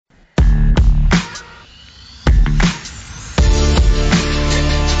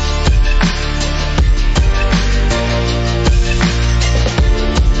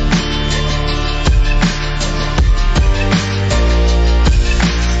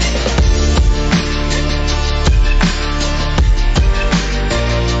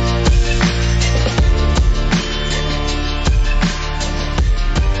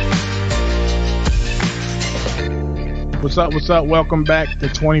What's up? What's up? Welcome back to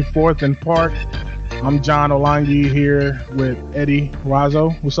 24th and Parc. I'm John Olangi here with Eddie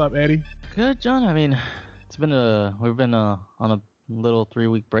Razo. What's up, Eddie? Good, John. I mean, we've been on a little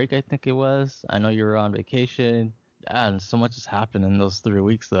 3-week break, I think it was. I know you were on vacation. And so much has happened in those 3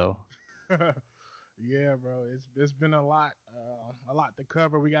 weeks, though. Yeah, bro. It's been a lot to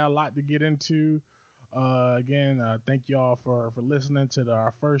cover. We got a lot to get into. Again, thank y'all for listening to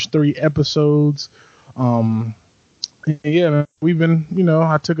our first 3 episodes. Yeah, we've been,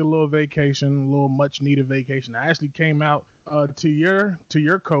 I took a little vacation, a little much needed vacation. I actually came out to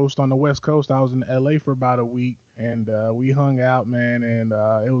your coast on the West Coast. I was in LA for about a week, and we hung out, man, and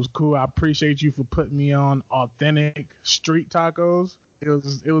it was cool. I appreciate you for putting me on authentic street tacos. It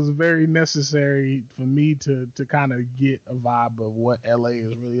was very necessary for me to kind of get a vibe of what LA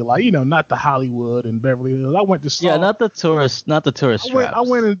is really like. Not the Hollywood and Beverly Hills. I went to not the tourist I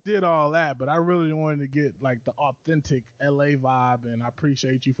went and did all that, but I really wanted to get like the authentic LA vibe, and I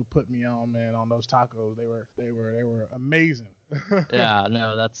appreciate you for putting me on, man, on those tacos. They were amazing. Yeah,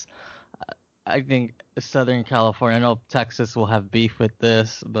 no, that's. I think Southern California, I know Texas will have beef with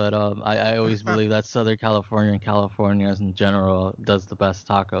this, but I always believe that Southern California and California in general does the best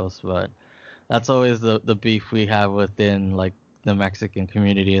tacos. But that's always the beef we have within like the Mexican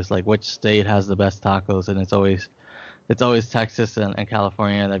community is like which state has the best tacos, and it's always Texas and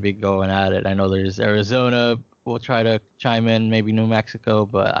California that be going at it. I know there's Arizona will try to chime in, maybe New Mexico,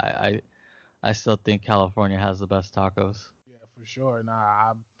 but I still think California has the best tacos. For sure.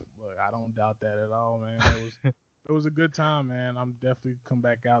 Nah, I don't doubt that at all, man. It was a good time, man. I'm definitely come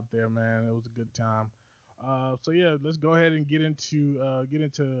back out there, man. It was a good time. So yeah, let's go ahead and get into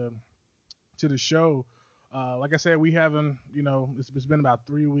the show. Like I said, we haven't, it's been about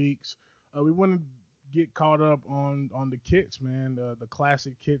 3 weeks. We want to get caught up on the kits, man. The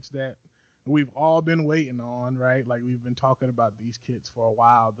classic kits that we've all been waiting on, right? Like we've been talking about these kits for a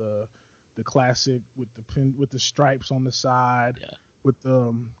while. The classic with the stripes on the side, yeah. With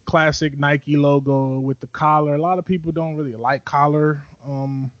the classic Nike logo with the collar. A lot of people don't really like collar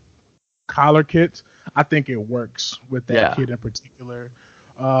kits. I think it works with that kit in particular.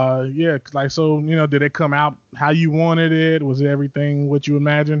 Did it come out how you wanted it? Was everything what you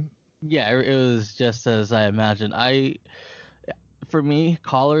imagined? Yeah, it was just as I imagined. For me,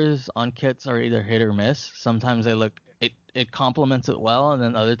 collars on kits are either hit or miss. Sometimes they look. It complements it well, and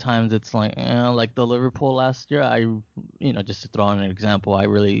then other times it's like, like the Liverpool last year. Just to throw in an example, I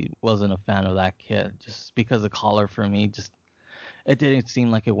really wasn't a fan of that kit, just because the collar for me it didn't seem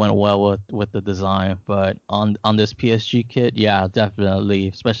like it went well with the design. But on this PSG kit, yeah, definitely,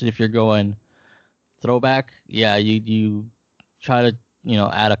 especially if you're going throwback, yeah, you try to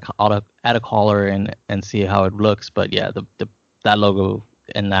add a collar and see how it looks. But yeah, that logo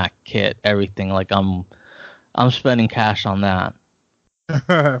in that kit, everything, like I'm spending cash on that.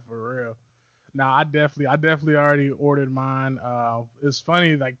 For real. Now I definitely already ordered mine. It's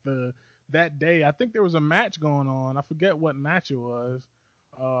funny, like that day, I think there was a match going on. I forget what match it was.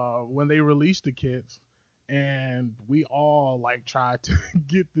 When they released the kits, and we all like tried to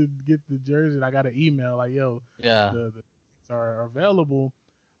get the jersey. And I got an email like, "Yo, the kits are available."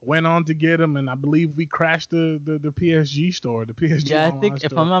 Went on to get them, and I believe we crashed the PSG store. The PSG. Yeah, I think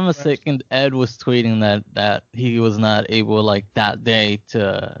if I'm not mistaken, Ed was tweeting that he was not able like that day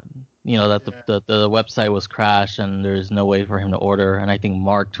to, that the website was crashed and there's no way for him to order. And I think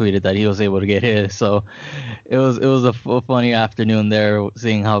Mark tweeted that he was able to get his. So it was a funny afternoon there,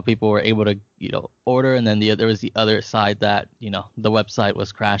 seeing how people were able to order, and then there was the other side that the website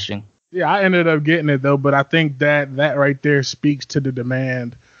was crashing. Yeah, I ended up getting it though, but I think that right there speaks to the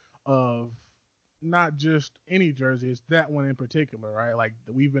demand of not just any jersey, it's that one in particular, right? Like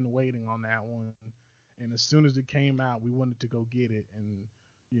we've been waiting on that one, and as soon as it came out, we wanted to go get it. And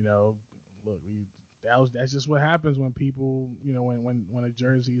look, that's just what happens when people, when a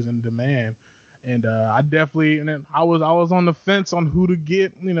jersey is in demand. And I was on the fence on who to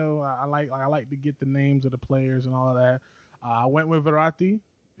get. I like to get the names of the players and all of that. I went with Verratti.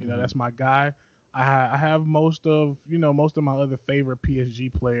 That's my guy. I have most of my other favorite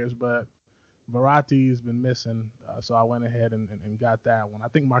PSG players, but Verratti has been missing, so I went ahead and got that one. I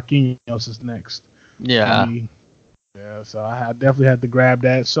think Marquinhos is next. Yeah. So I definitely had to grab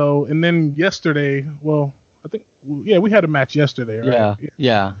that. So, and then yesterday, we had a match yesterday, right?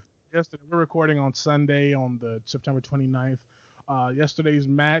 Yeah. Yesterday, we're recording on Sunday on the September 29th. Yesterday's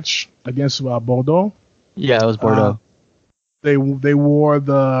match against Bordeaux. Yeah, it was Bordeaux. They wore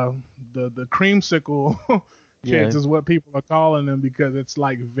the creamsicle kits is what people are calling them, because it's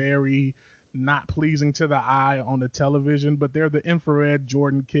like very not pleasing to the eye on the television, but they're the infrared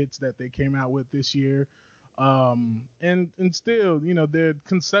Jordan kits that they came out with this year. And still, you know, they're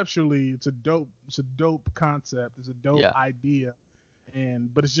conceptually it's a dope concept, it's a dope idea,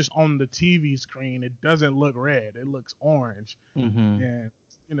 but it's just on the TV screen. It doesn't look red, it looks orange, and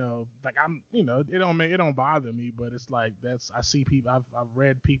you know, like it don't bother me, but it's like I see people, I've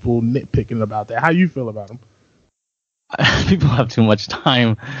read people nitpicking about that. How you feel about them? People have too much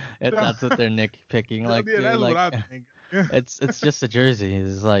time. That's what they're nitpicking. Like, yeah, that's what I think. it's just a jersey.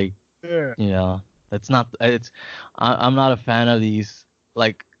 It's like, you know, it's not. I'm not a fan of these,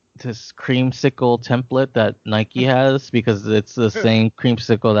 like, this creamsicle template that Nike has, because it's the same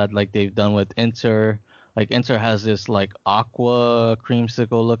creamsicle that, like, they've done with Inter. Like, Inter has this, like, aqua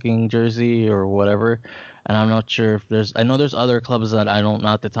creamsicle looking jersey or whatever, and I'm not sure if I know there's other clubs that I don't,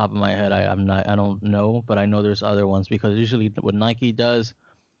 not at the top of my head, I don't know, but I know there's other ones, because usually what Nike does,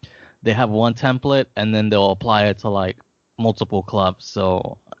 they have one template and then they'll apply it to, like, multiple clubs.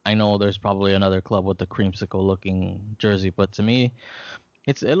 So I know there's probably another club with the creamsicle looking jersey, but to me,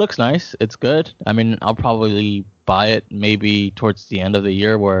 it looks nice. It's good. I mean, I'll probably buy it maybe towards the end of the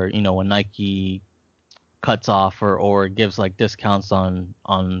year, where, you know, when Nike cuts off or gives, like, discounts on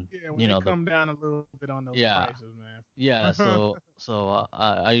when you know, come down a little bit on those prices, man. Yeah, so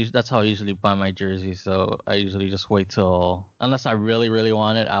I that's how I usually buy my jersey. So I usually just wait till, unless I really, really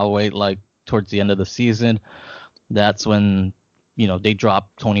want it, I'll wait, like, towards the end of the season. That's when, you know, they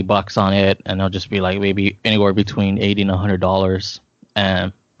drop $20 on it, and I'll just be like, maybe anywhere between $80 and $100,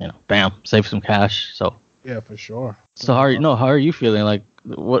 and, you know, bam, save some cash. So yeah, for sure. So how are you feeling? Like,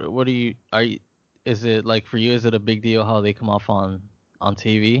 what is it like for you? Is it a big deal how they come off on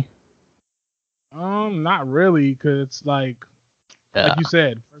TV? Not really, because it's like you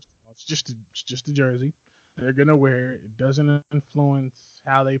said, first of all, it's just a jersey. They're gonna wear it. It doesn't influence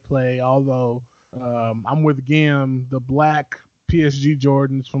how they play. Although I'm with Gim, the black PSG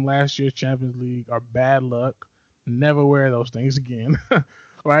Jordans from last year's Champions League are bad luck. Never wear those things again.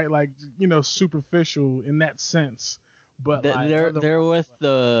 Right? Like, you know, superficial in that sense. But they're with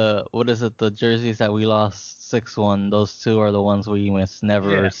the, what is it, the jerseys that we lost 6-1. Those two are the ones we must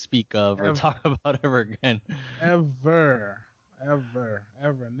never speak of or talk about ever again. Ever.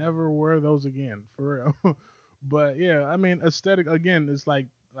 Never wear those again, for real. But yeah, I mean, aesthetic again, it's like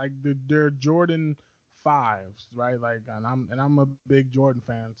they're Jordan 5s, right? Like, and I'm a big Jordan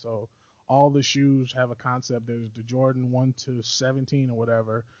fan, so all the shoes have a concept. There's the Jordan 1 to 17 or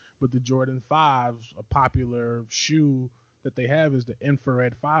whatever, but the Jordan 5s, a popular shoe that they have is the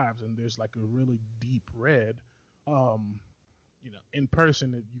infrared 5s, and there's like a really deep red. You know, in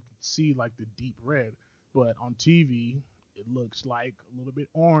person you can see like the deep red, but on TV it looks like a little bit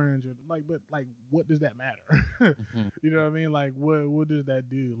orange, or but what does that matter? You know what I mean? Like, what does that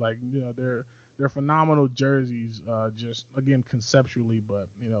do? Like, you know, they're phenomenal jerseys, just again conceptually, but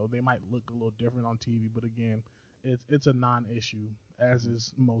you know, they might look a little different on TV, but again, it's a non-issue, as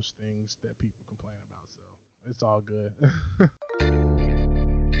is most things that people complain about, so it's all good.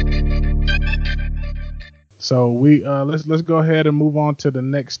 So we let's go ahead and move on to the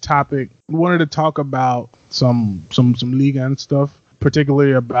next topic. We wanted to talk about some Ligue and stuff,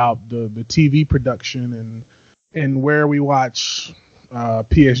 particularly about the TV production and where we watch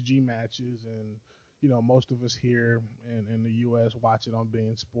PSG matches, and you know, most of us here in the U.S. watch it on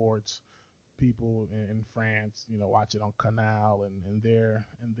beIN Sports. People in France, you know, watch it on Canal and their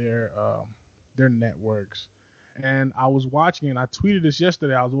networks. And I was watching, and I tweeted this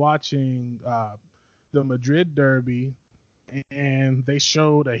yesterday. I was watching the Madrid derby, and they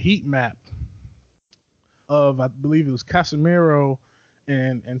showed a heat map of, I believe it was Casemiro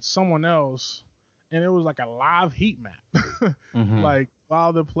and someone else, and it was like a live heat map. Like,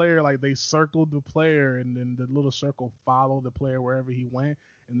 while the player, like, they circled the player, and then the little circle followed the player wherever he went,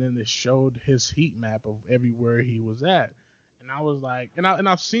 and then they showed his heat map of everywhere he was at. And I was like, and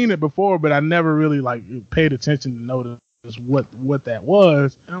I've seen it before, but I never really like paid attention to notice what that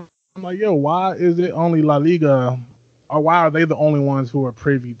was. And I'm like, yo, why is it only La Liga, or why are they the only ones who are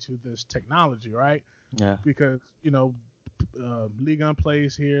privy to this technology, right? Yeah. Because, you know, Ligue 1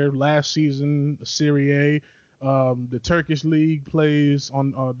 plays here last season, Serie A. The Turkish league plays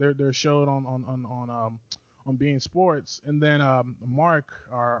on they're showed on beIN Sports, and then Mark,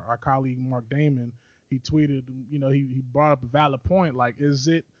 our colleague Mark Damon, he tweeted, you know, he brought up a valid point, like, is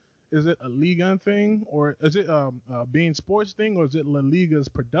it a Ligue 1 thing, or is it beIN Sports thing, or is it La Liga's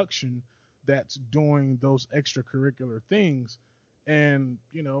production that's doing those extracurricular things? And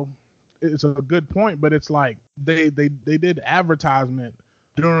you know, it's a good point, but it's like they did advertisement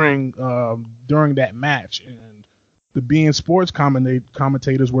during that match, and the beIN Sports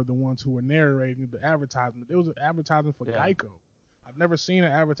commentators were the ones who were narrating the advertisement. It was an advertisement for Geico. I've never seen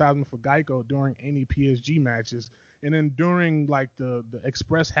an advertisement for Geico during any PSG matches. And then during like the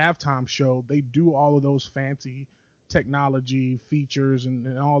Express halftime show, they do all of those fancy technology features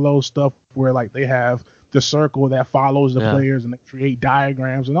and all those stuff where like they have the circle that follows the players and they create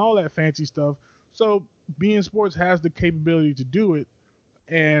diagrams and all that fancy stuff. So beIN Sports has the capability to do it,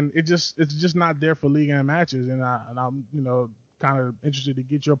 and it's just not there for Ligue 1 matches. And I'm kind of interested to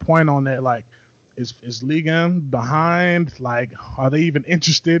get your point on that. Like, is Ligue 1 behind? Like, are they even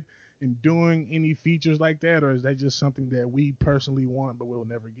interested in doing any features like that, or is that just something that we personally want but we'll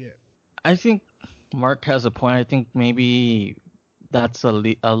never get? I think Mark has a point. I think maybe that's a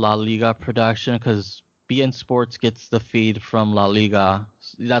La Liga production, because beIN Sports gets the feed from La Liga.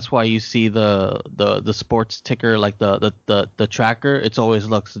 That's why you see the sports ticker, like the tracker. It always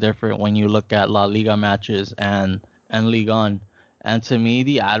looks different when you look at La Liga matches and Ligue 1. And to me,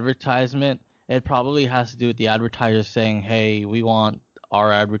 the advertisement, it probably has to do with the advertisers saying, hey, we want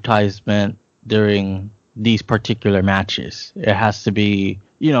our advertisement during these particular matches. It has to be,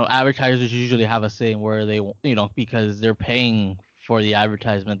 advertisers usually have a say where they, because they're paying for the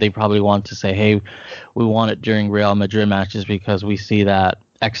advertisement. They probably want to say, hey, we want it during Real Madrid matches because we see that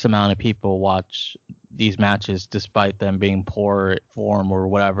X amount of people watch these matches despite them being poor form or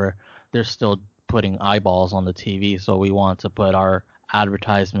whatever. They're still putting eyeballs on the TV, so we want to put our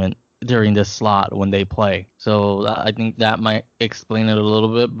advertisement during this slot when they play. So I think that might explain it a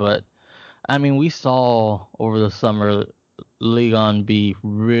little bit. But I mean, we saw over the summer Ligue 1 be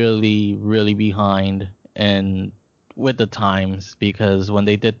really, really behind and with the times, because when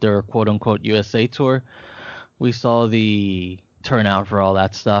they did their quote unquote USA tour, we saw the turnout for all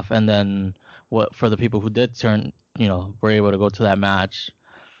that stuff. And then for the people who did were able to go to that match,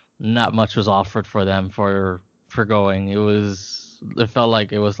 not much was offered for them for going. It felt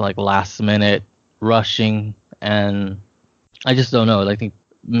like it was like last minute rushing, and I just don't know. I think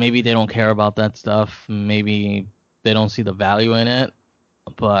maybe they don't care about that stuff. Maybe they don't see the value in it,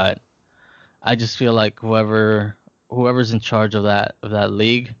 but I just feel like whoever's in charge of that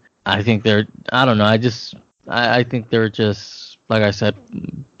league, I think I don't know. I think they're just, like I said,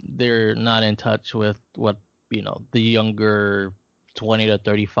 they're not in touch with what, the younger 20 to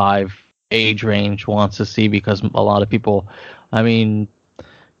 35 age range wants to see, because a lot of people, I mean,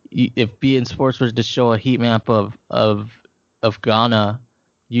 if beIN Sports was to show a heat map of Ghana,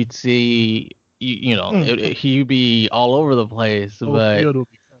 you'd see, he'd be all over the place. But field will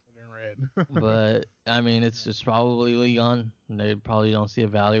be covered in red. but I mean, it's just probably Ligue 1. They probably don't see a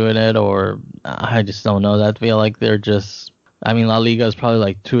value in it, or I just don't know. I feel like they're just, I mean, La Liga is probably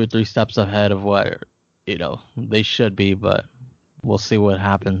like 2 or 3 steps ahead of what they should be, but we'll see what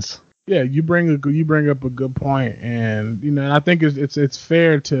happens. Yeah, you bring up a good point, and I think it's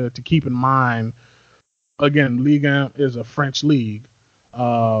fair to keep in mind. Again, Ligue 1 is a French league,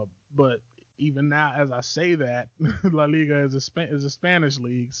 but even now, as I say that, La Liga is a Spanish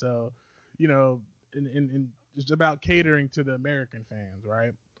league. So, and it's about catering to the American fans,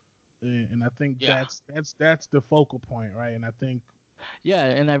 right? And I think that's the focal point, right? And I think,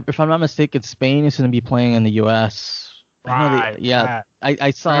 and if I'm not mistaken, Spain is going to be playing in the U.S. Right.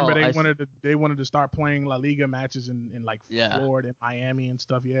 I saw. Remember they wanted to start playing La Liga matches in like Florida and Miami and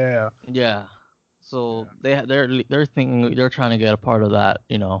stuff. Yeah. Yeah. So they're thinking, they're trying to get a part of that,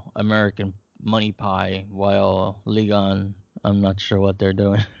 American money pie, while Ligue 1, I'm not sure what they're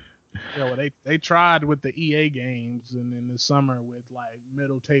doing. Yeah, well, they tried with the EA games and in the summer with like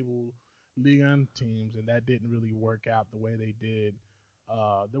middle table Ligue 1 teams, and that didn't really work out the way they did.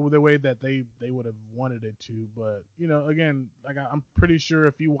 The way that they would have wanted it to, but again, like I'm pretty sure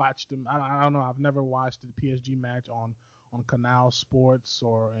if you watched them, I don't know, I've never watched the PSG match on Canal Sports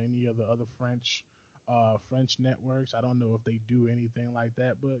or any of the other French networks. I don't know if they do anything like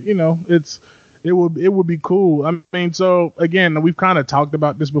that, but it would be cool. I mean, so again, we've kind of talked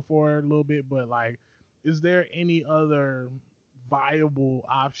about this before a little bit, but like, is there any other viable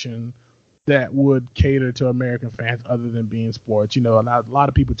option that would cater to American fans other than beIN Sports? And a lot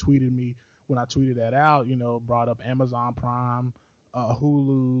of people tweeted me when I tweeted that out, brought up Amazon Prime,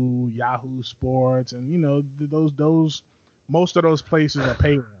 Hulu, Yahoo Sports, and those most of those places are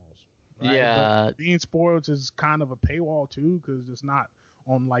paywalls. Right? Yeah, but beIN Sports is kind of a paywall too, because it's not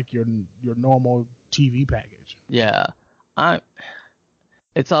on like your normal TV package. Yeah,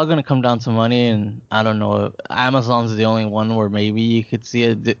 it's all gonna come down to money, and I don't know. Amazon's the only one where maybe you could see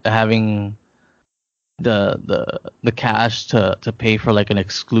it having the cash to pay for like an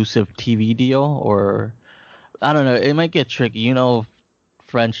exclusive TV deal, or I don't know. It might get tricky.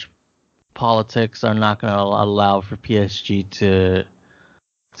 French politics are not gonna allow for PSG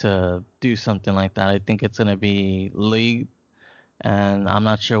to do something like that. I think it's gonna be Ligue and I'm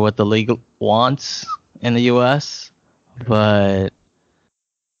not sure what the league wants in the U.S., but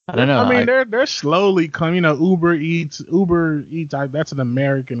I don't know. I mean, they're slowly coming. You know, Uber Eats, that's an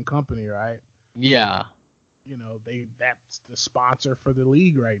American company, right? Yeah. You know, that's the sponsor for the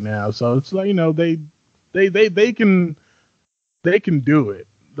league right now. So it's like, you know, they can do it.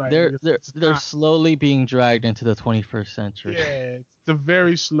 Like, they're slowly being dragged into the 21st century. Yeah, it's a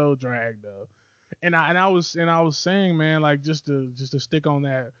very slow drag though. And I was saying, man, like just to stick on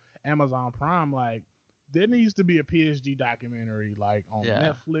that Amazon Prime, like there needs to be a PSG documentary like on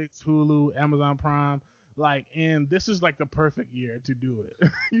Netflix, Hulu, Amazon Prime, like, and this is like the perfect year to do it.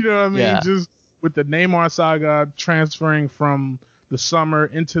 You know what I mean? Yeah. Just with the Neymar saga transferring from the summer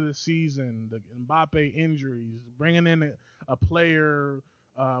into the season, the Mbappe injuries, bringing in a player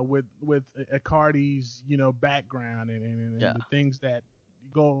with Icardi's, you know, background and the things that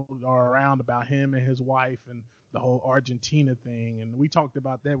go around about him and his wife and the whole Argentina thing. And we talked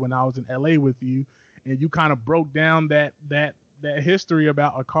about that when I was in LA with you, and you kind of broke down that history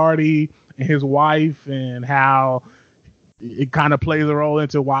about Icardi and his wife and how it kind of plays a role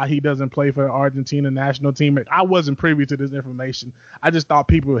into why he doesn't play for the Argentina national team. I wasn't privy to this information. I just thought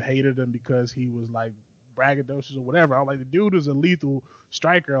people hated him because he was like braggadocious or whatever. I was like, the dude is a lethal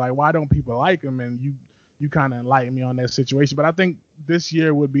striker. Like, why don't people like him? And you kind of enlightened me on that situation. But I think this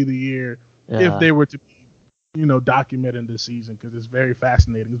year would be the year if they were to be, you know, documenting this season, because it's very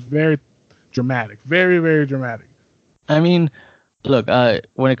fascinating. It's very dramatic. Very, very dramatic. I mean, look,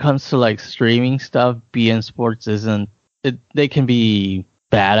 when it comes to like streaming stuff, beIN Sports they can be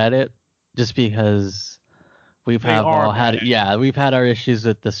bad at it just because we've had our issues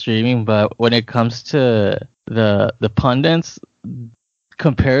with the streaming. But when it comes to the pundits,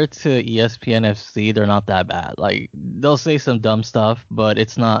 compared to ESPN FC, they're not that bad. Like, they'll say some dumb stuff, but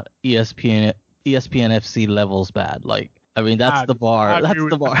it's not ESPN FC levels bad. Like, I mean, that's the bar. That's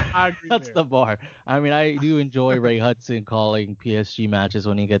the bar. That's the bar. I mean, I do enjoy Ray Hudson calling PSG matches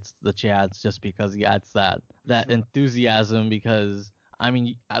when he gets the chance, just because he adds that enthusiasm. Because I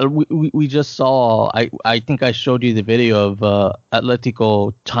mean, we just saw. I think I showed you the video of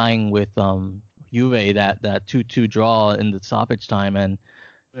Atletico tying with Juve, that 2-2 draw in the stoppage time. And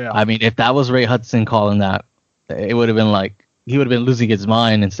I mean, if that was Ray Hudson calling that, it would have been like he would have been losing his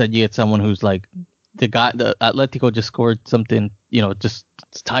mind. Instead, you get someone who's like, the Atletico just scored something, you know, just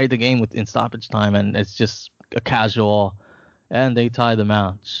tied the game in stoppage time, and it's just a casual, and they tie the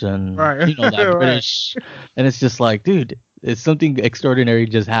match, and you know that British, and it's just like, dude, it's something extraordinary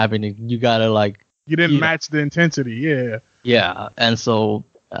just happening. You gotta like, you didn't match the intensity, yeah, and so,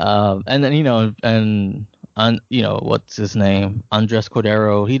 and then you know what's his name, Andres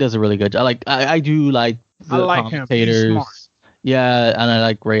Cordero, he does a really good job. I do like the commentators. Him. He's smart. Yeah, and I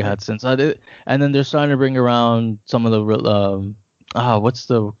like Ray Hudson. And then they're starting to bring around some of the what's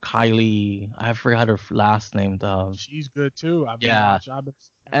the Kylie? I forgot her last name. She's good too.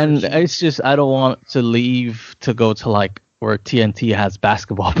 And it's just, I don't want to leave to go to like where TNT has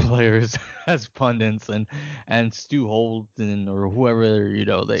basketball players as pundits and Stu Holden or whoever, you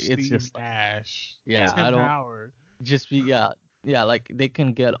know. It's just Nash. Yeah, Tim I don't Howard. Just be Yeah, like they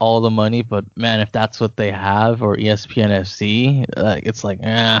can get all the money, but man, if that's what they have, or ESPN FC, it's like,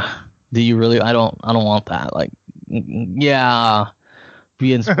 do you really? I don't want that. Like, yeah,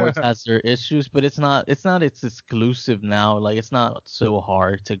 beIN Sports has their issues, but it's not. It's exclusive now. Like, it's not so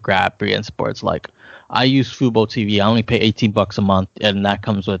hard to grab beIN Sports. Like, I use Fubo TV. I only pay $18 a month, and that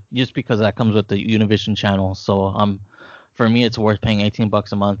comes with the Univision channel. So for me, it's worth paying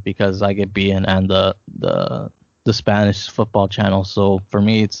 $18 a month because I get beIN and the Spanish football channel. So for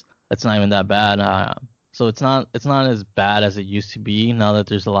me, it's not even that bad. So it's not as bad as it used to be now that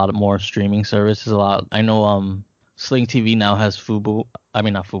there's a lot of more streaming services. I know Sling TV now has Fubo. I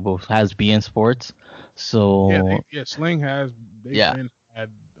mean, not Fubo, has beIN Sports. So Sling has.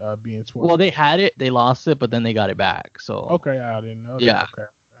 Had beIN Sports. Well, they had it, they lost it, but then they got it back. So okay, I didn't know. Yeah. Okay.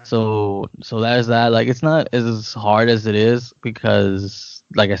 So there's that. Like, it's not as hard as it is because,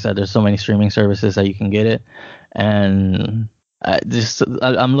 like I said, there's so many streaming services that you can get it. And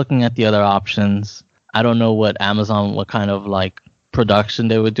I'm looking at the other options. I don't know what kind of like production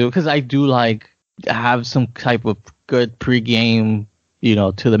they would do, because I do like have some type of good pregame, you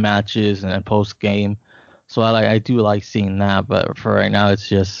know, to the matches and post game. So I do like seeing that. But for right now, it's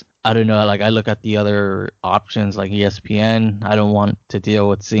just, I don't know. Like, I look at the other options like ESPN. I don't want to deal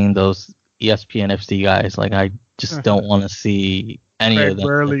with seeing those ESPN FC guys. Like, I just don't want to see any of them.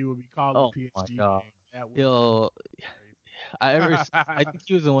 Burley will be calling PSG. I think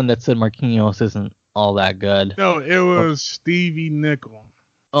he was the one that said Marquinhos isn't all that good. No, it was Stevie Nickel.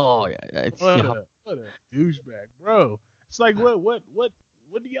 Oh yeah, what a douchebag, bro. It's like what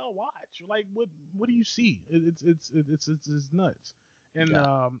do y'all watch? Like what do you see? It's nuts. And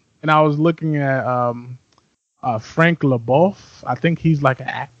and I was looking at Frank Leboeuf. I think he's like an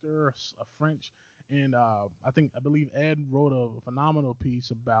actor, a French, and I believe Ed wrote a phenomenal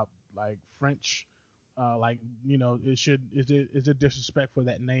piece about like French, like is it disrespectful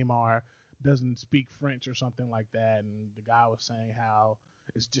that Neymar doesn't speak French or something like that, and the guy was saying how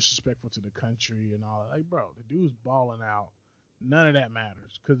it's disrespectful to the country and all that. Like, bro, the dude's balling out. None of that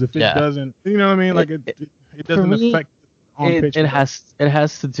matters because if it doesn't, you know what I mean? Like it doesn't affect on pitch. It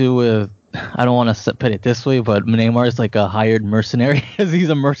has to do with, I don't want to put it this way, but Neymar is like a hired mercenary, because he's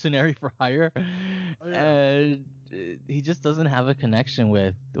a mercenary for hire, and he just doesn't have a connection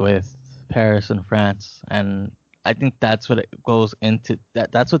with Paris and France, and I think that's what it goes into.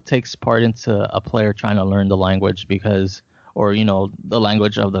 That's what takes part into a player trying to learn the language, because, or the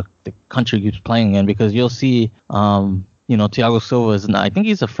language of the country he's playing in, because you'll see, Thiago Silva is, I think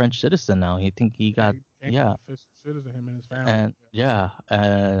he's a French citizen now. He got citizen, him and his family. And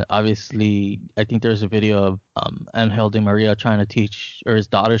obviously, I think there's a video of Angel Di Maria trying to teach, or his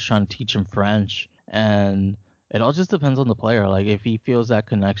daughter's trying to teach him French, and it all just depends on the player. Like, if he feels that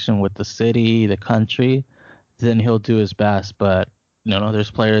connection with the city, the country, then he'll do his best. But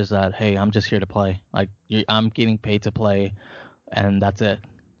there's players that, hey, I'm just here to play. Like, I'm getting paid to play, and that's it.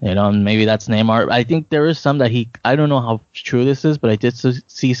 And maybe that's Neymar. I think there is some that I don't know how true this is, but I did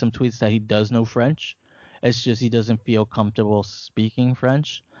see some tweets that he does know French. It's just he doesn't feel comfortable speaking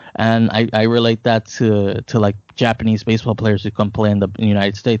French. And I relate that to like Japanese baseball players who come play in the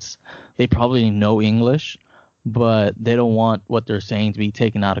United States. They probably know English, but they don't want what they're saying to be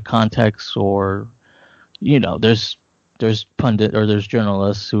taken out of context, or, there's pundit, or there's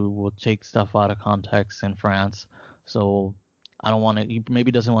journalists who will take stuff out of context in France. So he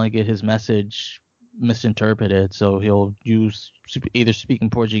maybe doesn't want to get his message misinterpreted, so he'll either speak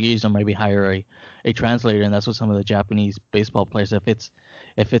in Portuguese or maybe hire a translator, and that's what some of the Japanese baseball players, if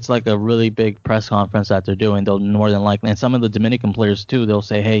it's like a really big press conference that they're doing, they'll more than likely, and some of the Dominican players too, they'll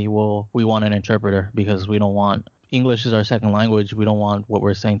say, hey, well, we want an interpreter because we don't want, English is our second language, we don't want what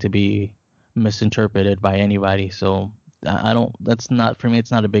we're saying to be misinterpreted by anybody. So that's not, for me,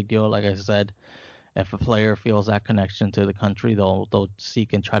 it's not a big deal. Like I said, if a player feels that connection to the country, they'll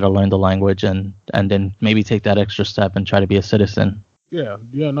seek and try to learn the language, and then maybe take that extra step and try to be a citizen. Yeah,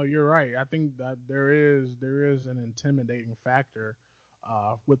 no, you're right. I think that there is an intimidating factor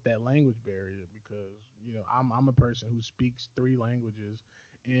with that language barrier, because I'm a person who speaks 3 languages,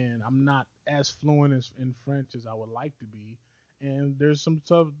 and I'm not as fluent in French as I would like to be. And there's some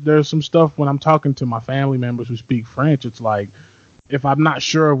stuff when I'm talking to my family members who speak French, it's like, if I'm not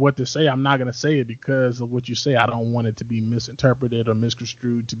sure of what to say, I'm not going to say it because of what you say. I don't want it to be misinterpreted or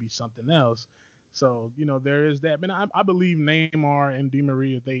misconstrued to be something else. So, there is that. But I believe Neymar and Di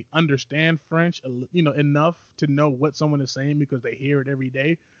Maria, they understand French, enough to know what someone is saying because they hear it every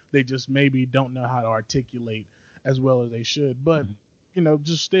day. They just maybe don't know how to articulate as well as they should. But,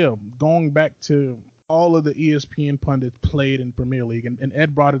 just still going back to all of the ESPN pundits played in Premier League, and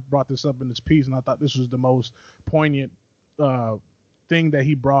Ed brought this up in his piece, and I thought this was the most poignant thing that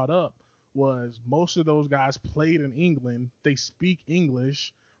he brought up, was most of those guys played in England. They speak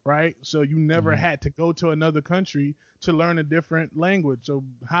English, right? So you never had to go to another country to learn a different language. So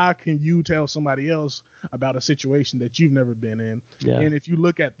how can you tell somebody else about a situation that you've never been in? Yeah. And if you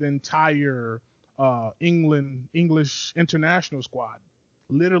look at the entire English international squad,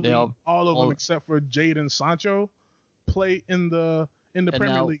 literally all of them except for Jadon Sancho play in the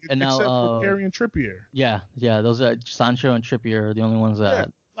Premier League, except for Carey and Trippier. Yeah, those are Sancho and Trippier are the only ones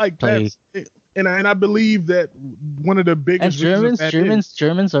that play. And I believe that one of the biggest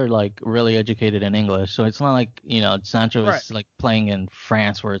Germans are like really educated in English, so it's not like Sancho is like playing in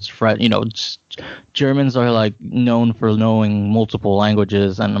France where it's Germans are like known for knowing multiple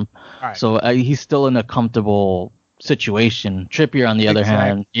languages, and so he's still in a comfortable situation. Trippier, on the other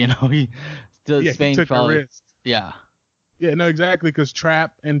hand, he still Spain took a risk. Yeah, no, exactly, because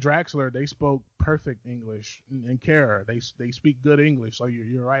Trapp and Draxler, they spoke perfect English, and Kehrer, they speak good English, so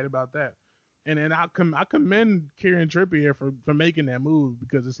you're right about that. And then I commend Kieran Trippier for making that move,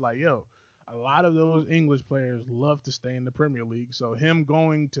 because it's like, a lot of those English players love to stay in the Premier League, so him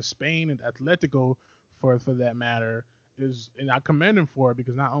going to Spain and Atletico, for that matter, and I commend him for it,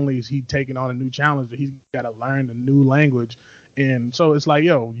 because not only is he taking on a new challenge, but he's got to learn a new language. And so it's like,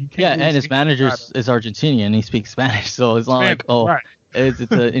 you can't. Yeah, and his manager is Argentinian, and he speaks Spanish, so it's not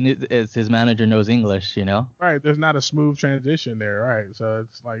it's his manager knows English, Right, there's not a smooth transition there, right? So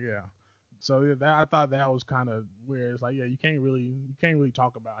it's like, So I thought that was kind of where it's like, you can't really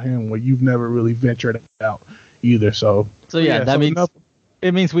talk about him when you've never really ventured out either. So yeah, that means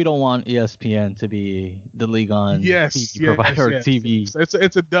it means we don't want ESPN to be the League on TV provider or TV.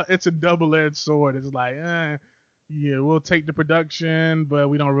 It's a double-edged sword. It's like, yeah, we'll take the production, but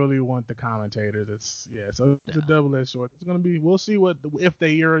we don't really want the commentators. So it's a double-edged sword. It's gonna be. We'll see if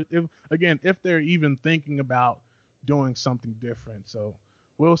they're even thinking about doing something different. So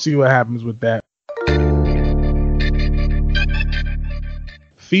we'll see what happens with that.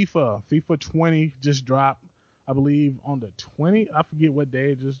 FIFA 20 just dropped, I believe, on the 20th. I forget what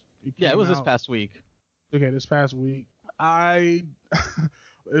day it was out. This past week. Okay, this past week. If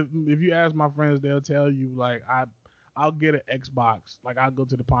you ask my friends, they'll tell you, like, I'll get an Xbox. Like, I'll go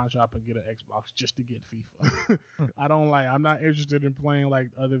to the pawn shop and get an Xbox just to get FIFA. I'm not interested in playing,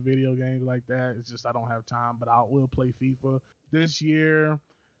 like, other video games like that. It's just I don't have time, but I will play FIFA. This year,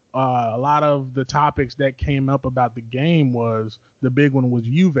 a lot of the topics that came up about the game the big one was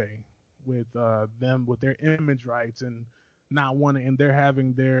Juve with them with their image rights and not wanting, and they're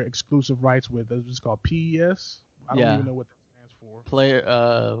having their exclusive rights with, it's called PES. I don't even know what that stands for.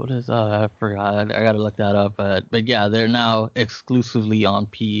 What is I forgot. I gotta look that up. But yeah, they're now exclusively on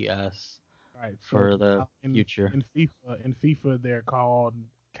PES for the future. In FIFA, they're called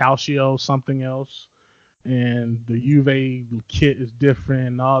Calcio something else, and the Juve kit is different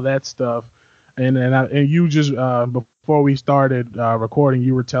and all that stuff. And you just before we started recording,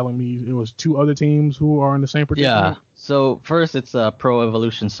 you were telling me it was two other teams who are in the same predicament. Yeah. So first, it's Pro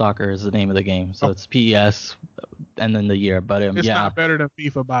Evolution Soccer is the name of the game. So it's PES, and then the year. But it's not better than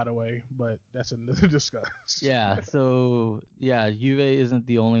FIFA, by the way. But that's another discussion. Yeah. So Juve isn't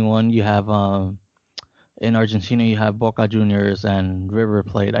the only one. You have in Argentina, you have Boca Juniors and River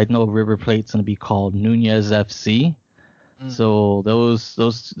Plate. I know River Plate's gonna be called Núñez FC. So those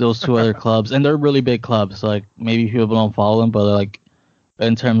two other clubs, and they're really big clubs. So, like, maybe people don't follow them, but like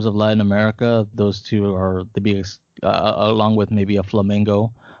in terms of Latin America, those two are the biggest, along with maybe a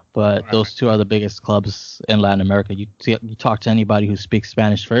Flamengo. But those two are the biggest clubs in Latin America. You talk to anybody who speaks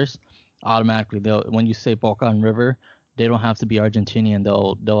Spanish first, automatically when you say Boca and River, they don't have to be Argentinian.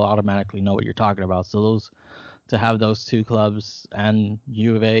 They'll automatically know what you're talking about. So to have those two clubs and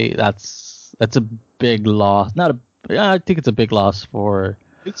Juve, that's a big loss. I think it's a big loss for.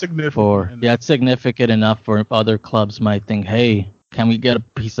 It's significant. It's significant enough for other clubs might think, hey, can we get a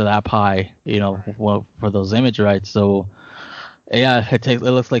piece of that pie? For those image rights. So, yeah, it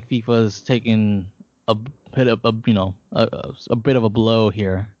looks like FIFA is taking a bit of a blow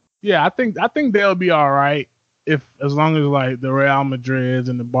here. Yeah, I think they'll be all right as long as, like, the Real Madrids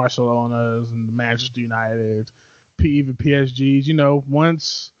and the Barcelonas and the Manchester Uniteds, even PSGs,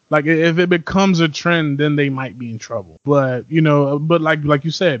 once. Like, if it becomes a trend, then they might be in trouble. But like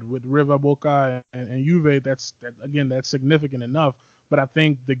you said, with River, Boca, and Juve, that's significant enough. But I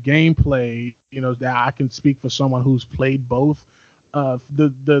think the gameplay, that I can speak for someone who's played both.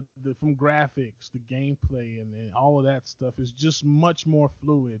 The from graphics, the gameplay, and all of that stuff is just much more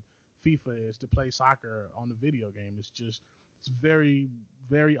fluid. FIFA is to play soccer on the video game. It's very,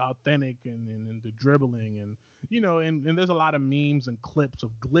 very authentic and the dribbling and there's a lot of memes and clips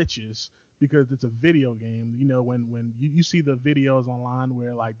of glitches because it's a video game. When you see the videos online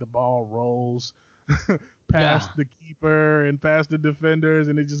where, like, the ball rolls past the keeper and past the defenders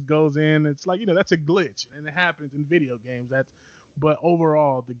and it just goes in, it's like, that's a glitch, and it happens in video games. But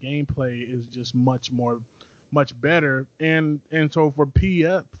overall the gameplay is just much better. And so for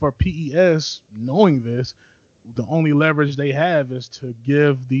PES, knowing this, the only leverage they have is to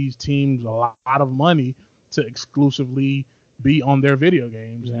give these teams a lot of money to exclusively be on their video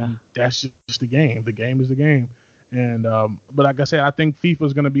games. And that's just the game. The game is the game. And but like I said, I think FIFA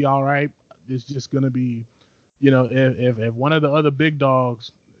is going to be all right. It's just going to be, if one of the other big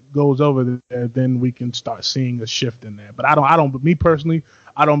dogs goes over there, then we can start seeing a shift in that. But me personally,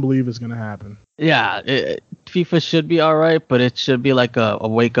 I don't believe it's going to happen. Yeah, FIFA should be all right, but it should be like a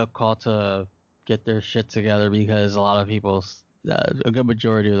wake up call to get their shit together, because a lot of people, a good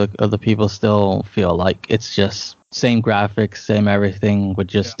majority of the people still feel like it's just same graphics, same everything with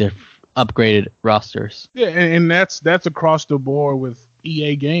just upgraded rosters. Yeah, and that's across the board with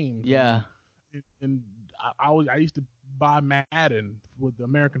EA games. Yeah. And I used to buy Madden with the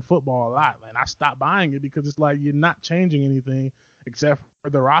American football a lot, and I stopped buying it because it's like you're not changing anything except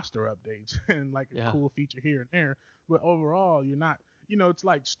for the roster updates and like a cool feature here and there. But overall, you're not. It's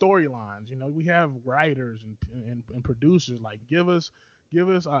like storylines. We have writers and producers. Like, give us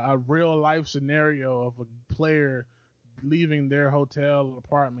a real life scenario of a player leaving their hotel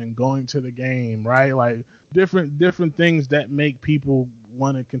apartment, going to the game, right? Like different things that make people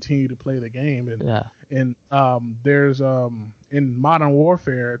want to continue to play the game. And there's in Modern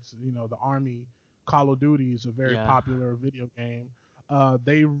Warfare, it's the army Call of Duty is a very Yeah. popular video game.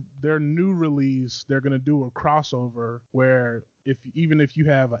 Their new release, they're gonna do a crossover where even if you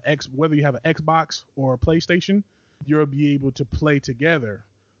have whether you have an Xbox or a PlayStation, you'll be able to play together.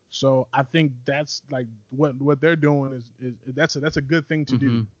 So I think that's like what they're doing is that's a good thing to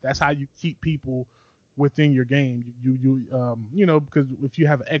do. That's how you keep people within your game. You know, because if you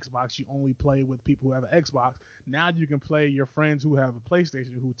have an Xbox, you only play with people who have an Xbox. Now you can play your friends who have a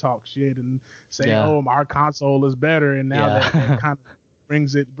PlayStation who talk shit and say, "Oh, our console is better," and now that kind of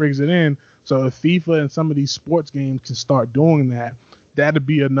brings it in. So if FIFA and some of these sports games can start doing that, that'd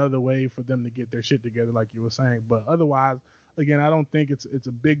be another way for them to get their shit together, like you were saying. But otherwise, again, I don't think it's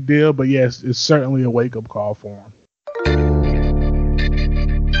a big deal. But yes, it's certainly a wake up call for them.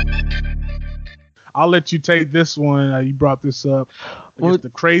 I'll let you take this one. You brought this up.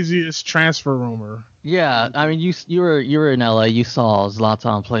 The craziest transfer rumor. Yeah, I mean, you were in LA. You saw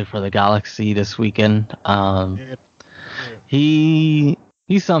Zlatan play for the Galaxy this weekend.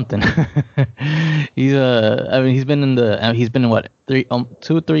 He's something. He's been in what 2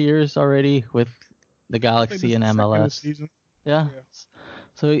 or 3 years already with the Galaxy and MLS. Yeah.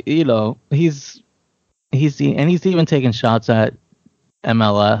 So he's even taking shots at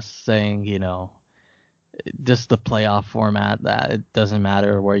MLS, saying just the playoff format, that it doesn't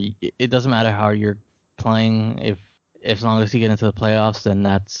matter it doesn't matter how you're playing, if as long as you get into the playoffs, then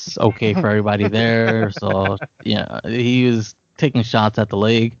that's okay for everybody there. So he was taking shots at the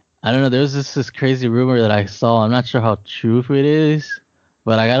league. I don't know, there's this crazy rumor that I saw. I'm not sure how true it is,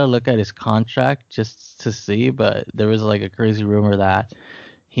 but I gotta look at his contract just to see. But there was like a crazy rumor that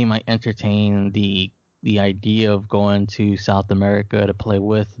he might entertain the idea of going to South America to play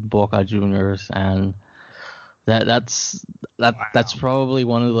with Boca Juniors, and that's probably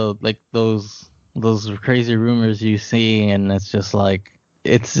one of the like those crazy rumors you see, and it's just like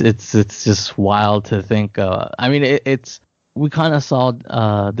it's just wild to think. I mean, we kind of saw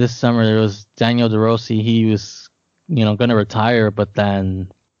this summer there was Daniel De Rossi. He was going to retire, but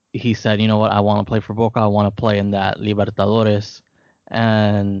then he said, you know what, I want to play for Boca. I want to play in that Libertadores,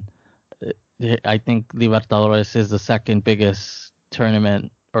 and I think Libertadores is the second biggest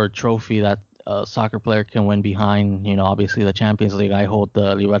tournament or trophy that a soccer player can win behind, obviously the Champions League. I hold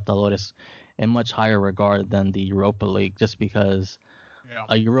the Libertadores in much higher regard than the Europa League, just because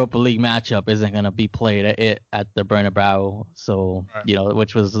a Europa League matchup isn't going to be played at the Bernabeu. So, right.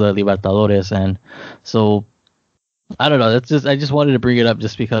 Which was the Libertadores. And so, I don't know. I just wanted to bring it up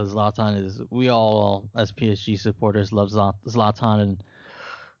just because Zlatan we all, as PSG supporters, love Zlatan, and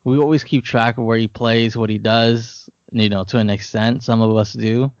we always keep track of where he plays, what he does, to an extent. Some of us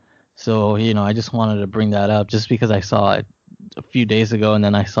do. So, I just wanted to bring that up just because I saw it a few days ago, and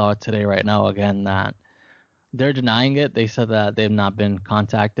then I saw it today right now again that they're denying it. They said that they've not been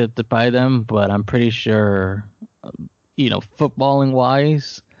contacted by them, but I'm pretty sure, footballing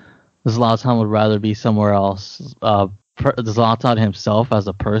wise, Zlatan would rather be somewhere else. Zlatan himself as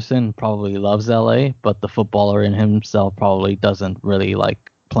a person probably loves LA, but the footballer in himself probably doesn't really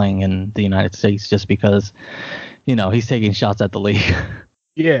like playing in the United States just because, he's taking shots at the league.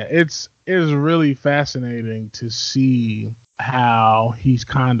 Yeah, it's really fascinating to see how he's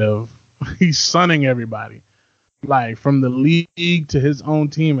sunning everybody, like from the league to his own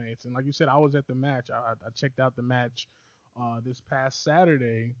teammates. And like you said, I was at the match. I checked out the match this past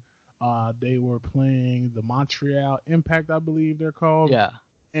Saturday. They were playing the Montreal Impact, I believe they're called. Yeah.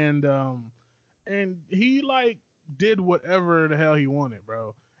 And he like did whatever the hell he wanted,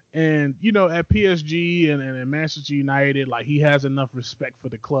 bro. And, at PSG and Manchester United, like he has enough respect for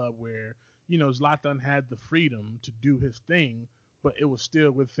the club where, Zlatan had the freedom to do his thing, but it was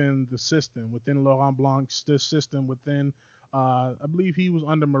still within the system, within Laurent Blanc's system, within, I believe he was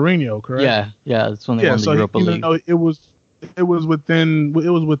under Mourinho, correct? Yeah, that's when they won the Europa League. It was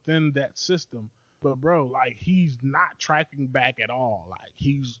within that system. But bro, like he's not tracking back at all. Like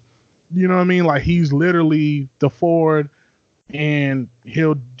he's, like he's literally the forward, and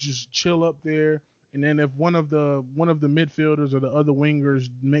he'll just chill up there. And then if one of the midfielders or the other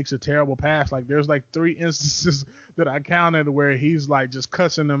wingers makes a terrible pass, like there's like 3 instances that I counted where he's like just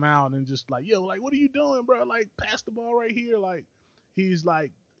cussing them out and just like, yo, like what are you doing, bro? Like pass the ball right here. Like he's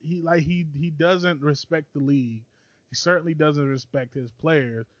like he doesn't respect the league. He certainly doesn't respect his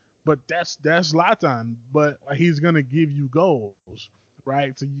players. But that's Zlatan. But like, he's gonna give you goals,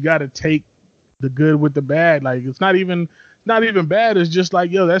 right? So you got to take the good with the bad. Like it's not even bad. It's just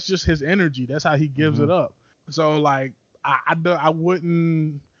like, yo, that's just his energy. That's how he gives it up. So like I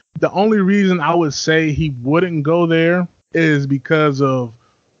wouldn't. The only reason I would say he wouldn't go there is because of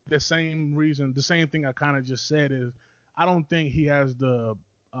the same reason. The same thing I kind of just said is I don't think he has the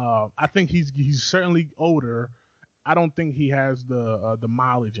I think he's certainly older. I don't think he has the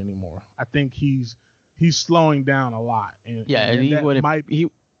mileage anymore. I think he's slowing down a lot. And he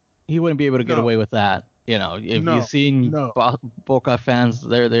wouldn't be able to get away with that. If you've seen Boca fans,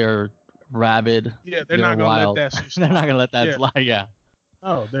 they're rabid. Yeah, they're not gonna let that. They're not gonna let that slide. Yeah.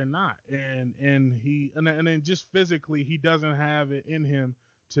 Oh, they're not. And then just physically, he doesn't have it in him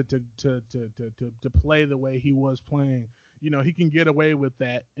to play the way he was playing. He can get away with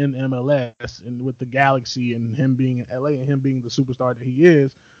that in MLS and with the Galaxy and him being in LA and him being the superstar that he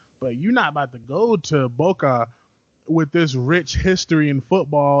is. But you're not about to go to Boca with this rich history in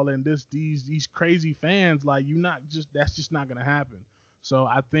football and these crazy fans. Like, that's just not gonna happen. So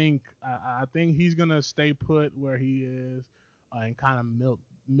I think he's gonna stay put where he is and kind of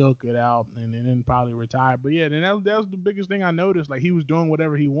milk it out and then probably retire. But yeah, then that was the biggest thing I noticed. Like, he was doing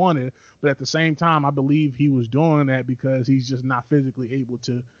whatever he wanted, but at the same time, I believe he was doing that because he's just not physically able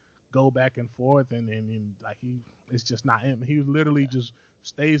to go back and forth and like it's just not him. He literally just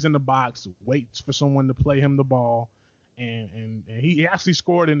stays in the box, waits for someone to play him the ball, and he actually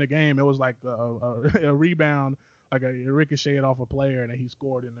scored in the game. It was like a rebound, like a ricocheted off a player, and he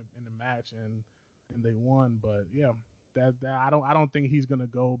scored in the match and they won. But yeah. That I don't think he's gonna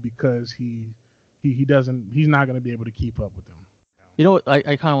go because he's not gonna be able to keep up with them.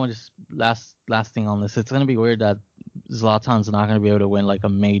 I kind of want to last thing on this. It's gonna be weird that Zlatan's not gonna be able to win like a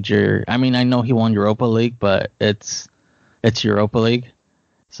major. I mean, I know he won Europa League, but it's Europa League,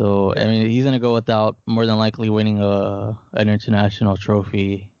 so I mean he's gonna go without more than likely winning an international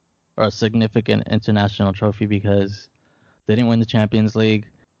trophy or a significant international trophy because they didn't win the Champions League.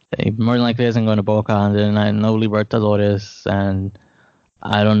 He more than likely isn't going to Boca, and then I know Libertadores, and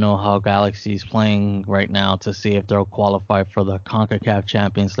I don't know how Galaxy's playing right now to see if they'll qualify for the CONCACAF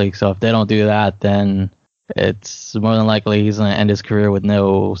Champions League. So if they don't do that, then it's more than likely he's going to end his career with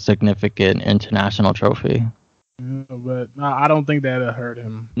no significant international trophy. Yeah, but no, I don't think that'll hurt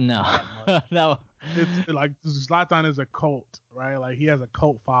him. No. No. It's like Zlatan is a cult, right? Like, he has a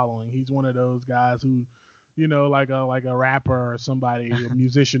cult following. He's one of those guys who, like a rapper or somebody, a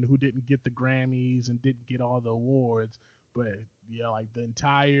musician who didn't get the Grammys and didn't get all the awards, but like the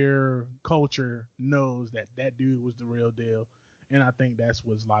entire culture knows that dude was the real deal, and I think that's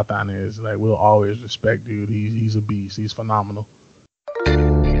what Zlatan is. Like, we'll always respect dude. He's a beast. He's phenomenal.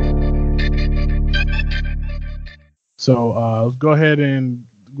 So let's go ahead and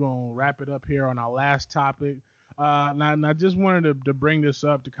wrap it up here on our last topic. Now I just wanted to bring this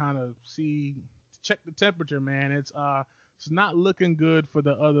up to kind of check the temperature, man. It's not looking good for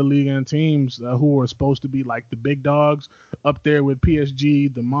the other Ligue teams who are supposed to be like the big dogs up there with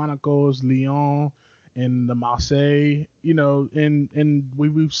PSG, the Monacos, Lyon, and the Marseille. And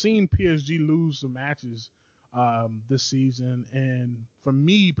we've seen PSG lose some matches this season, and for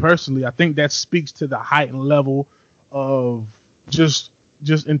me personally, I think that speaks to the heightened level of just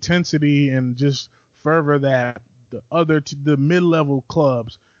intensity and just fervor that the mid-level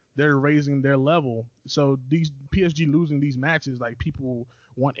clubs, they're raising their level. So these PSG losing these matches, like, people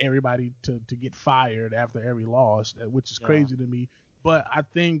want everybody to get fired after every loss, which is crazy to me. But I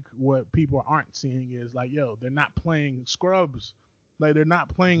think what people aren't seeing is like, they're not playing scrubs. Like, they're not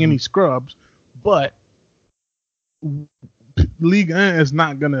playing any scrubs. But Ligue 1 is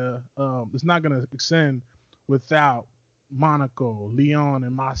not gonna extend without Monaco, Lyon,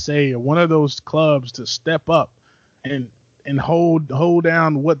 and Marseille, or one of those clubs to step up and hold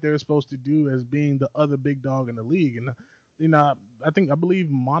down what they're supposed to do as being the other big dog in the league. And I believe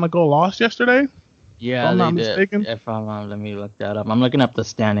Monaco lost yesterday. Yeah, if I'm not mistaken. If I'm let me look that up. I'm looking up the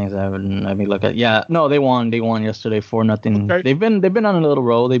standings. Let me look at. Yeah, no, they won. They won yesterday 4-0. Okay. They've been on a little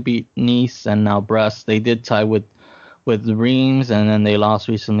roll. They beat Nice and now Brest. They did tie with Reims, and then they lost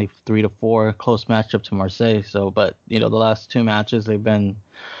recently 3-4. Close matchup to Marseille. So, but the last two matches they've been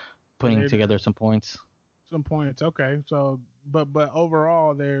putting together some points. Some points, okay. So, but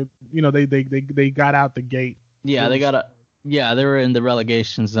overall, they're they got out the gate. Yeah, they were in the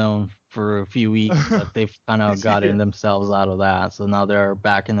relegation zone for a few weeks, but they've kind of gotten themselves out of that. So now they're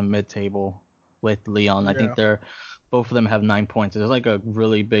back in the mid-table with Lyon. I think both of them have 9 points. There's like a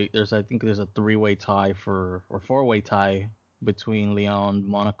really big. I think there's a three-way tie or four-way tie between Lyon,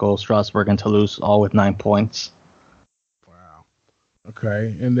 Monaco, Strasbourg, and Toulouse, all with 9 points.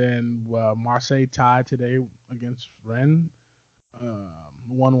 Okay, and then Marseille tied today against Rennes,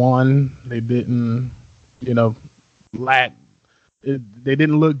 1-1. They didn't, they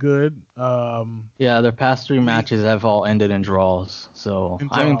didn't look good. Their past three matches have all ended in draws. So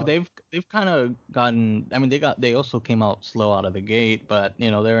I mean, they've kind of gotten. I mean, they also came out slow out of the gate, but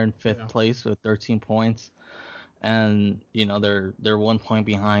they're in fifth place with 13 points. and they're 1 point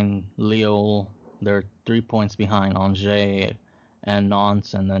behind Lille. They're 3 points behind Angers and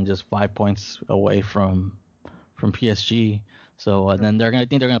Nantes, and then just 5 points away from PSG. So then I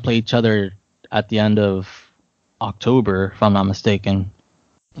think they're gonna play each other at the end of October, if I'm not mistaken.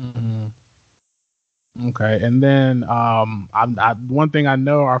 Mm-hmm. Okay, and then one thing I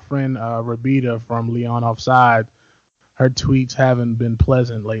know, our friend Rabita from Lyon Offside, her tweets haven't been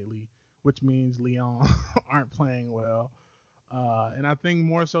pleasant lately, which means Lyon aren't playing well. And I think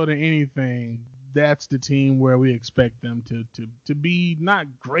more so than anything, that's the team where we expect them to be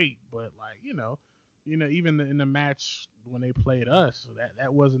not great, but like even in the match when they played us,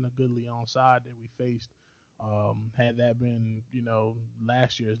 that wasn't a good Lyon side that we faced. Had that been,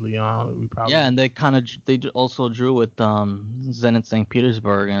 last year's Lyon, we probably... Yeah, and they also drew with Zenit St.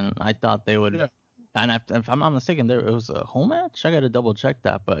 Petersburg, and I thought they would... Yeah. And if I'm not mistaken, it was a home match? I got to double check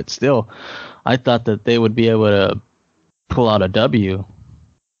that, but still, I thought that they would be able to pull out a W.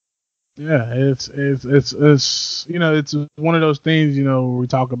 Yeah, it's one of those things, where we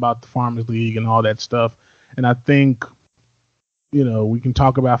talk about the Farmers League and all that stuff, and I think... we can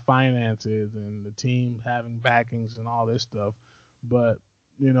talk about finances and the team having backings and all this stuff, but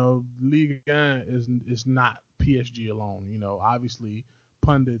Ligue 1 is not PSG alone. Obviously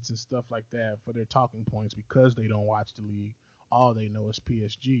pundits and stuff like that, for their talking points, because they don't watch the league, all they know is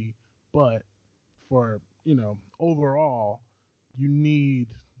PSG. But for overall, you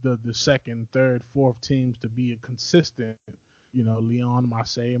need the second, third, fourth teams to be a consistent. Lyon,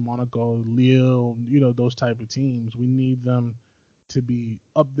 Marseille, Monaco, Lille, those type of teams. We need them to be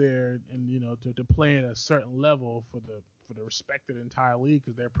up there and to play at a certain level for the respect of the entire league,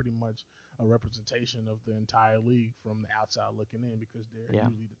 because they're pretty much a representation of the entire league from the outside looking in, because they're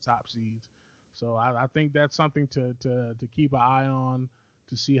usually the top seeds. So I think that's something to keep an eye on,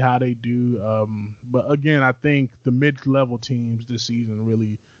 to see how they do. But again, I think the mid-level teams this season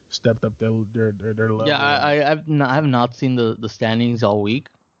really stepped up their level. Yeah, I have not seen the standings all week,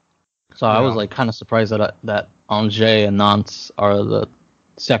 so I was kind of surprised that Angers and Nantes are the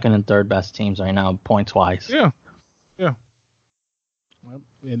second and third best teams right now, points wise. Yeah.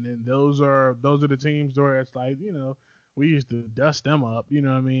 And then those are the teams where it's like, we used to dust them up,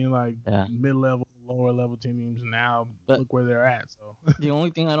 mid-level, lower level teams, and now look where they're at. So the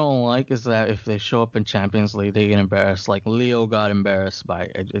only thing I don't like is that if they show up in Champions League, they get embarrassed. Like Leo got embarrassed by,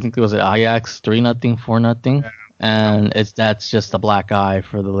 I think it was Ajax 3-0, 4-0. Yeah. And that's just a black eye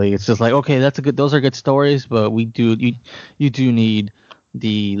for the league. It's just like, okay, those are good stories, but you do need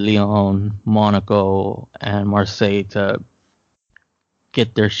the Lyon, Monaco, and Marseille to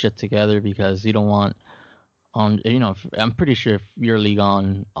get their shit together, because you don't want I'm pretty sure if you're Ligue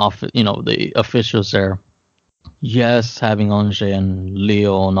 1 the officials there, yes, having Angers and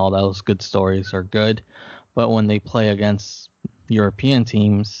Lille and all those good stories are good, but when they play against European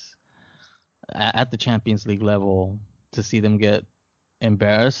teams at the Champions League level, to see them get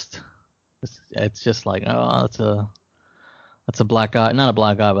embarrassed, it's just like, oh, that's a black eye, not a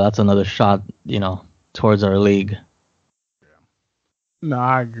black eye, but that's another shot, towards our league. No,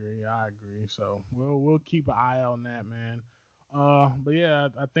 I agree. So we'll keep an eye on that, man. But yeah,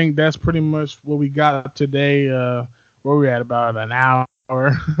 I think that's pretty much what we got today. Where we at, about an hour.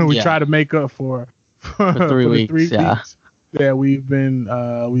 We try to make up for 3 weeks. Yeah, we've been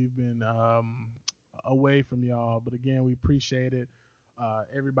away from y'all. But again, we appreciate it.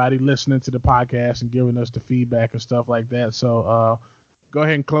 Everybody listening to the podcast and giving us the feedback and stuff like that. So go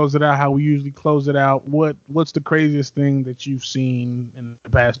ahead and close it out how we usually close it out. What's the craziest thing that you've seen in the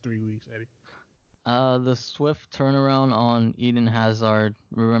past 3 weeks, Eddie? The swift turnaround on Eden Hazard.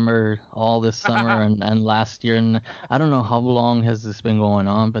 Remember all this summer and last year, and I don't know how long has this been going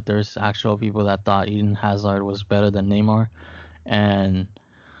on, but there's actual people that thought Eden Hazard was better than Neymar, and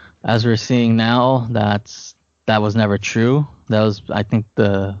as we're seeing now, that was never true. That was, I think,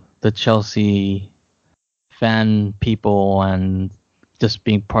 the Chelsea fan people and just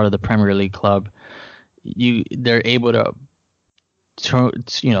being part of the Premier League club, they're able to turn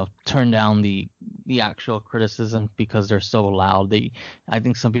down the actual criticism because they're so loud. I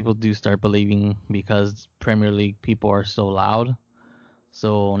think some people do start believing because Premier League people are so loud.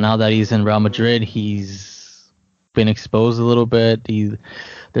 So now that he's in Real Madrid, he's been exposed a little bit.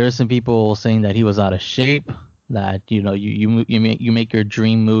 There are some people saying that he was out of shape, that you make your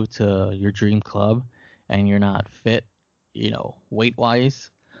dream move to your dream club and you're not fit, weight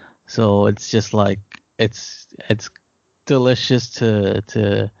wise. So it's just like it's delicious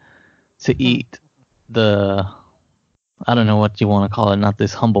to eat the, I don't know what you want to call it, not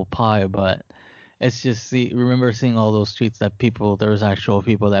this humble pie, but it's just remember seeing all those tweets that there was actual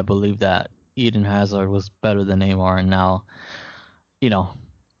people that believe that Eden Hazard was better than Neymar, and now,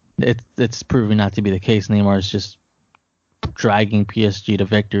 it's proving not to be the case. Neymar is just dragging PSG to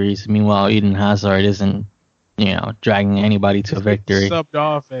victories. Meanwhile, Eden Hazard isn't, dragging anybody to victory. Subbed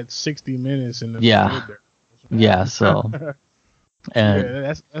off at 60 minutes in the Yeah, so.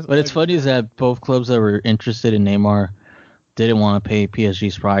 And but it's funny is that both clubs that were interested in Neymar didn't want to pay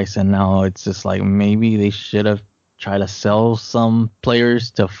PSG's price, and now it's just like maybe they should have tried to sell some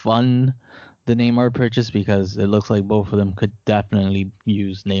players to fund the Neymar purchase, because it looks like both of them could definitely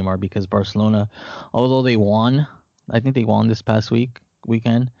use Neymar, because Barcelona, although they won, I think they won this past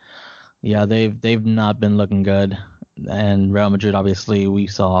weekend. Yeah, they've not been looking good, and Real Madrid obviously we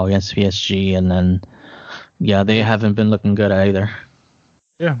saw against PSG, and then they haven't been looking good either.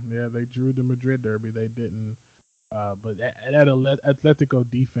 Yeah, they drew the Madrid derby. They didn't. But that Atletico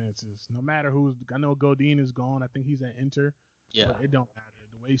defense is, no matter I know Godin is gone. I think he's at Inter. Yeah. But it don't matter.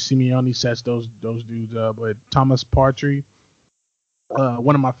 The way Simeone sets those dudes up. But Thomas Partey,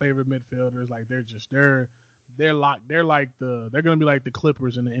 one of my favorite midfielders. Like they're locked. They're gonna be like the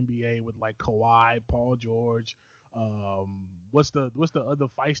Clippers in the NBA with like Kawhi, Paul George. What's the other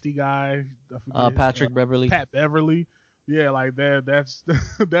feisty guy? Patrick Beverly. Pat Beverly. Yeah, like that's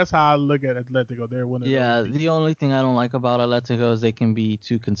that's how I look at Atletico. They're one of the only thing I don't like about Atletico is they can be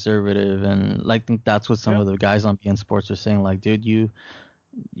too conservative, and I think that's what some of the guys on beIN Sports are saying. Like, dude,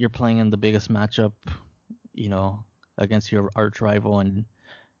 you're playing in the biggest matchup, against your arch rival, and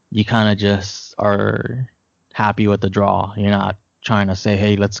you kind of just are happy with the draw. You're not trying to say,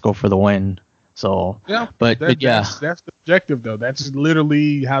 hey, let's go for the win. So that's the objective, though. That's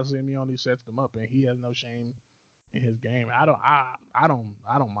literally how Simeone sets them up, and he has no shame in his game. I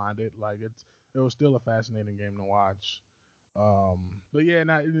don't mind it. Like it was still a fascinating game to watch. But yeah,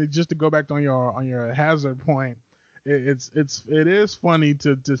 now just to go back on your Hazard point, it is funny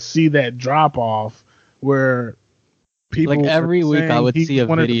to see that drop off where people, like, every week I would see a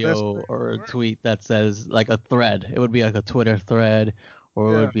video or a tweet that says, like, a thread. It would be like a Twitter thread,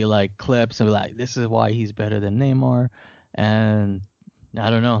 or it would be like clips and be like, this is why he's better than Neymar. And I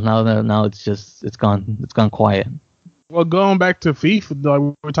don't know. Now it's gone quiet. Well, going back to FIFA, like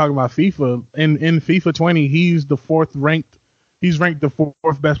we're talking about FIFA. In FIFA 20, he's the fourth ranked. He's ranked the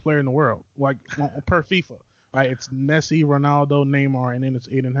fourth best player in the world, like per FIFA. Right? It's Messi, Ronaldo, Neymar, and then it's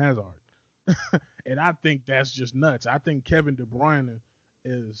Eden Hazard. And I think that's just nuts. I think Kevin De Bruyne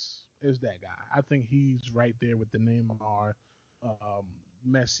is that guy. I think he's right there with the Neymar,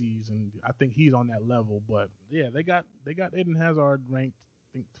 Messi's, and I think he's on that level. But yeah, they got Eden Hazard ranked,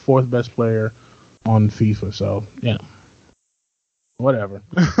 I think, the fourth best player on FIFA. So yeah, whatever.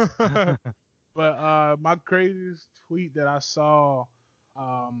 But my craziest tweet that I saw,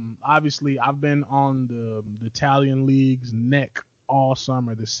 obviously I've been on the Italian league's neck all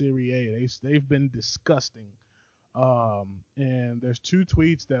summer, the Serie A. They've been disgusting. And there's two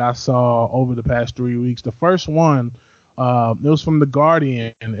tweets that I saw over the past 3 weeks. The first one, it was from The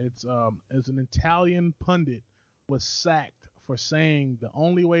Guardian. It's an Italian pundit was sacked for saying the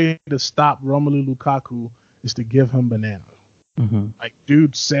only way to stop Romelu Lukaku is to give him bananas. Mm-hmm. Like,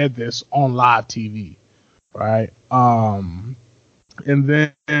 dude said this on live TV, right? And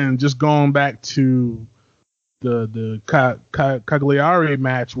then just going back to the Cagliari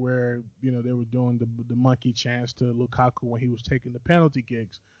match where, they were doing the monkey chants to Lukaku when he was taking the penalty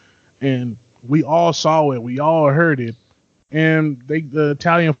kicks, and we all saw it, we all heard it, and the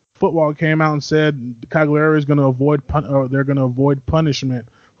Italian football came out and said Cagliari is going to avoid punishment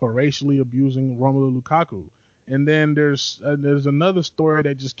for racially abusing Romelu Lukaku. And then there's another story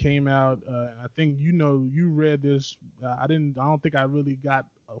that just came out. I think you read this. I don't think I really got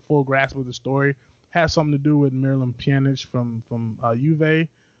a full grasp of the story. Has something to do with Miralem Pjanic from Juve.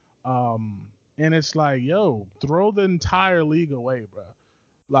 And it's like, yo, throw the entire league away, bro.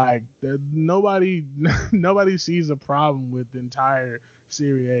 Like, nobody sees a problem with the entire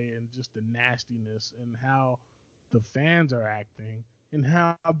Serie A and just the nastiness and how the fans are acting and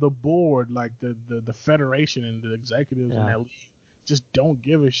how the board, like the federation and the executives in that league, just don't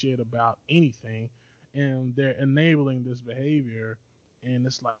give a shit about anything, and they're enabling this behavior. And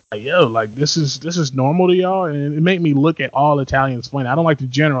it's like, yo, like this is normal to y'all, and it made me look at all Italians funny. I don't like to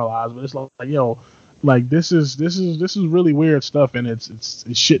generalize, but it's like, yo, like this is really weird stuff, and it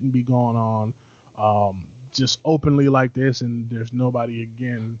shouldn't be going on just openly like this, and there's nobody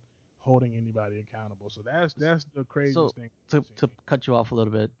again holding anybody accountable. So that's the craziest thing. To cut you off a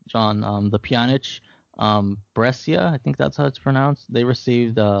little bit, John, the Pjanic, Brescia, I think that's how it's pronounced. They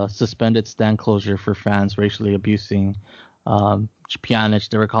received suspended stand closure for fans racially abusing Pjanic.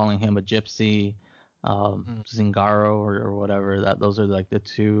 They were calling him a gypsy, Zingaro or whatever. Those are like the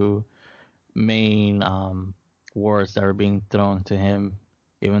two main words that are being thrown to him,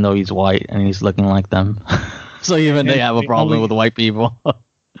 even though he's white and he's looking like them. So even they have a problem with white people.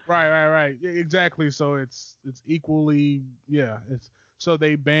 Right. Yeah, exactly. So it's equally, yeah. It's so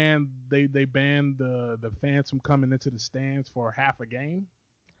they banned the fans from coming into the stands for half a game.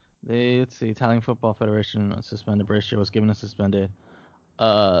 It's the Italian Football Federation suspended. Brescia was given a suspended.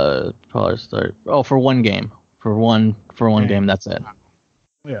 Probably start. Oh, for one game. For one game. That's it.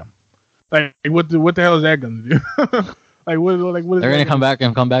 Yeah. Like what the hell is that gonna do? what? They're gonna come back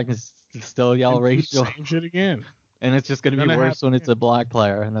and still yell racial. Same shit again. And it's just gonna be worse when it's a black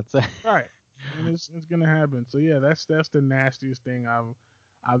player, and that's it. Right. And it's gonna happen. So yeah, that's the nastiest thing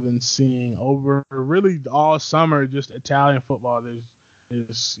I've been seeing over really all summer. Just Italian football. We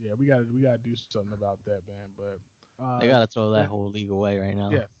gotta do something about that, man. But they gotta throw that whole league away right now.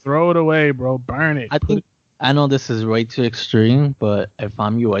 Yeah, throw it away, bro. Burn it. I know this is way too extreme, but if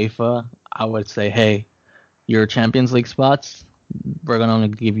I'm UEFA, I would say, hey, your Champions League spots, we're gonna only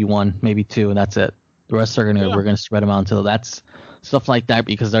give you one, maybe two, and that's it. The rest we're gonna spread them out until that's stuff like that,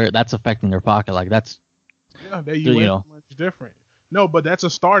 because that's affecting their pocket. Like that's much different. No, but that's a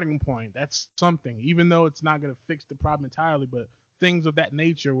starting point. That's something, even though it's not gonna fix the problem entirely, but things of that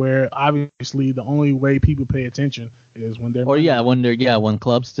nature where obviously the only way people pay attention is when they're when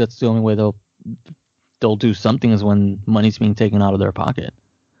clubs, that's the only way they'll do something is when money's being taken out of their pocket.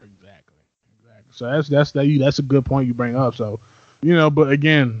 Exactly. So that's a good point you bring up. So, but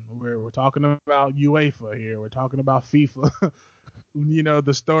again, we're talking about UEFA here. We're talking about FIFA.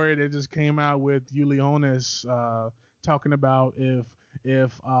 The story that just came out with Julianis talking about if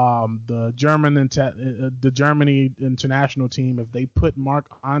the Germany international team, if they put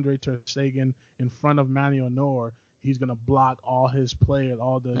Marc-Andre ter Stegen in front of Manuel Neuer, he's gonna block all his players,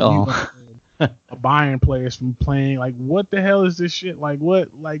 all the Bayern players from playing. Like, what the hell is this shit? What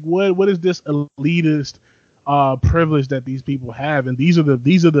is this elitist privilege that these people have? And these are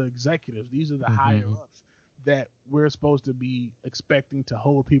the executives, these are the higher ups that we're supposed to be expecting to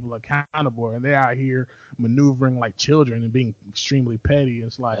hold people accountable, and they're out here maneuvering like children and being extremely petty.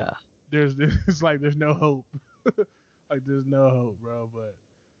 It's like there's no hope. Like there's no hope, bro. But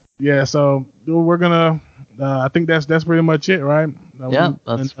yeah, so we're gonna. I think that's pretty much it, right?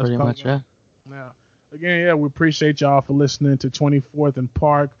 That's pretty much it. Now, again, we appreciate y'all for listening to 24th and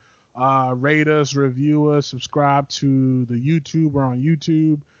Parc. Rate us, review us, subscribe to the YouTube. We're on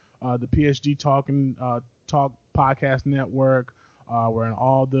YouTube, the PSG Talk Podcast Network. We're in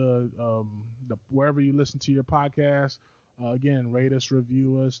all the wherever you listen to your podcast. Again, rate us,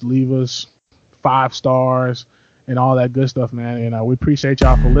 review us, leave us 5 stars, and all that good stuff, man. And we appreciate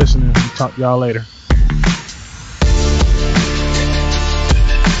y'all for listening. Talk to y'all later.